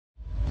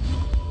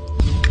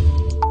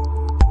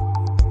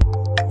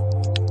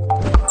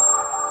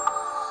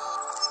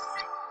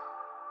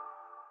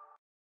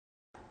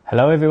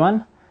Hello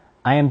everyone,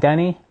 I am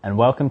Danny and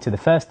welcome to the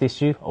first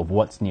issue of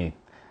What's New,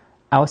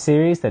 our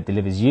series that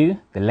delivers you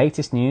the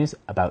latest news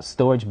about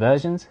storage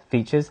versions,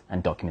 features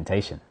and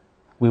documentation.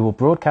 We will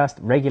broadcast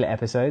regular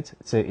episodes,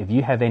 so if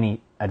you have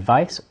any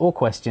advice or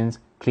questions,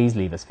 please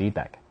leave us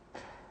feedback.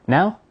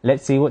 Now,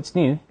 let's see what's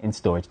new in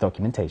storage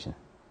documentation.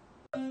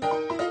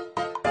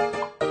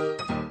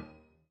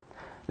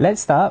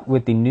 Let's start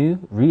with the new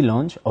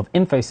relaunch of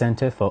Info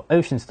Center for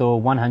OceanStor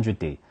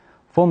 100D,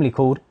 formerly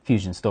called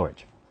Fusion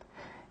Storage.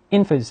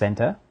 Info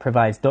Center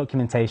provides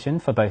documentation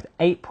for both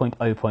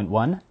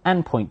 8.0.1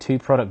 and 0.2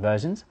 product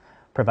versions,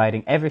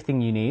 providing everything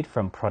you need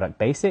from product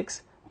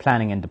basics,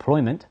 planning and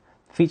deployment,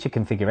 feature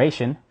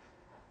configuration,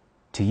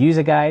 to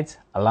user guides,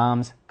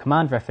 alarms,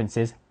 command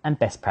references, and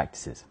best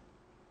practices.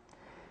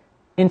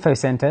 Info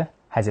Center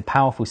has a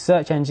powerful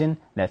search engine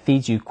that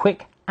feeds you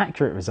quick,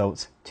 accurate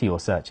results to your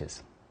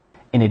searches.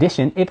 In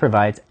addition, it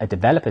provides a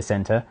developer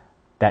center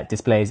that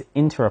displays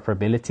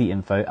interoperability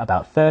info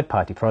about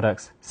third-party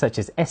products such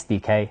as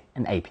SDK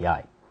and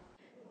API.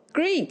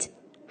 Great!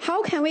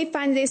 How can we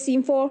find this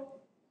info?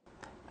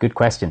 Good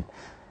question.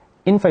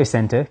 Info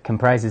Center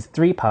comprises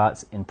 3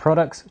 parts in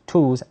Products,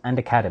 Tools and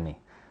Academy.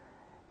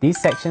 These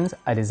sections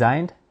are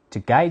designed to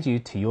guide you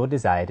to your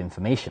desired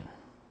information.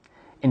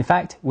 In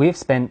fact, we have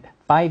spent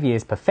 5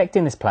 years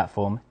perfecting this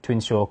platform to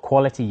ensure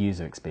quality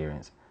user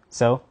experience,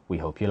 so we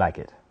hope you like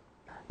it.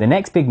 The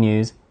next big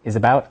news is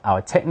about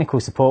our technical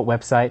support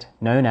website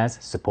known as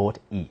Support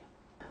E.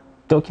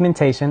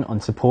 Documentation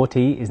on Support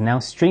E is now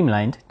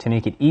streamlined to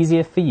make it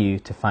easier for you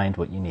to find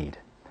what you need.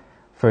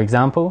 For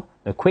example,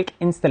 the quick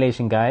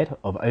installation guide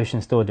of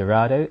OceanStor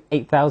Dorado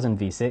 8000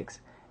 v6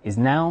 is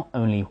now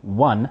only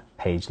 1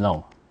 page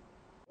long.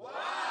 Wow!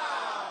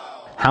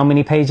 How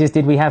many pages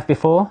did we have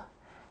before?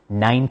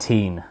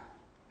 19.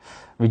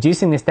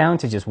 Reducing this down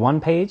to just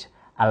 1 page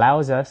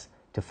allows us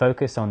to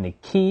focus on the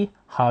key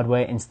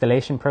hardware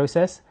installation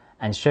process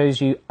and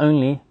shows you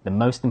only the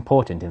most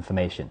important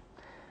information.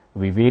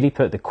 We really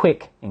put the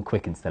quick in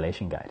Quick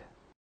Installation Guide.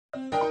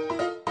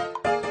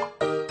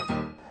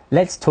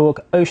 Let's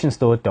talk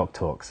OceanStor Doc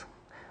Talks.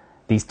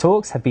 These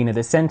talks have been at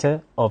the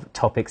center of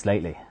topics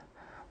lately.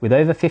 With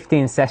over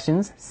 15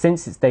 sessions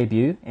since its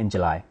debut in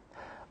July,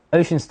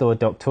 OceanStor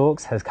Doc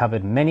Talks has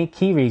covered many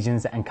key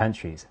regions and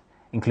countries,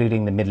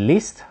 including the Middle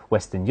East,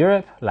 Western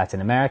Europe, Latin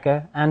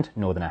America, and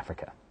Northern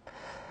Africa.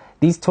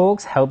 These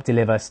talks help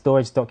deliver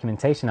storage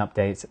documentation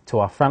updates to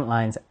our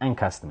frontlines and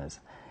customers,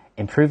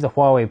 improve the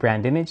Huawei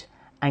brand image,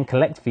 and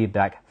collect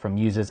feedback from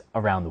users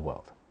around the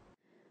world.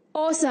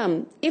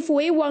 Awesome! If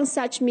we want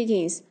such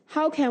meetings,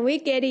 how can we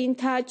get in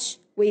touch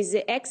with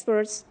the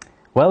experts?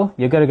 Well,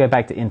 you've got to go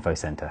back to Info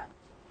Center.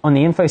 On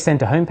the Info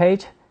Center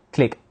homepage,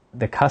 click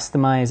the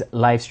Customize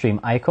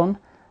Livestream icon,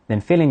 then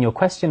fill in your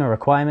question or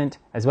requirement,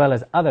 as well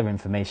as other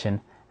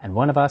information, and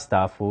one of our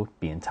staff will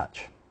be in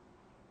touch.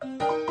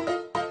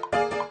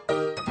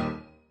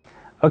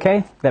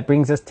 Okay, that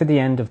brings us to the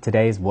end of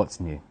today's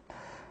What's New.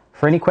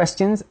 For any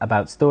questions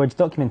about storage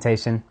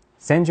documentation,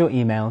 send your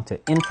email to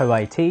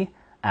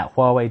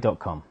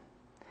infoit@huawei.com.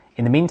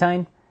 In the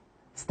meantime,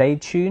 stay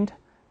tuned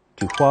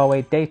to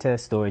Huawei Data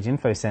Storage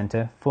Info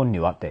Center for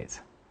new updates.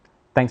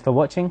 Thanks for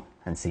watching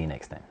and see you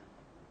next time.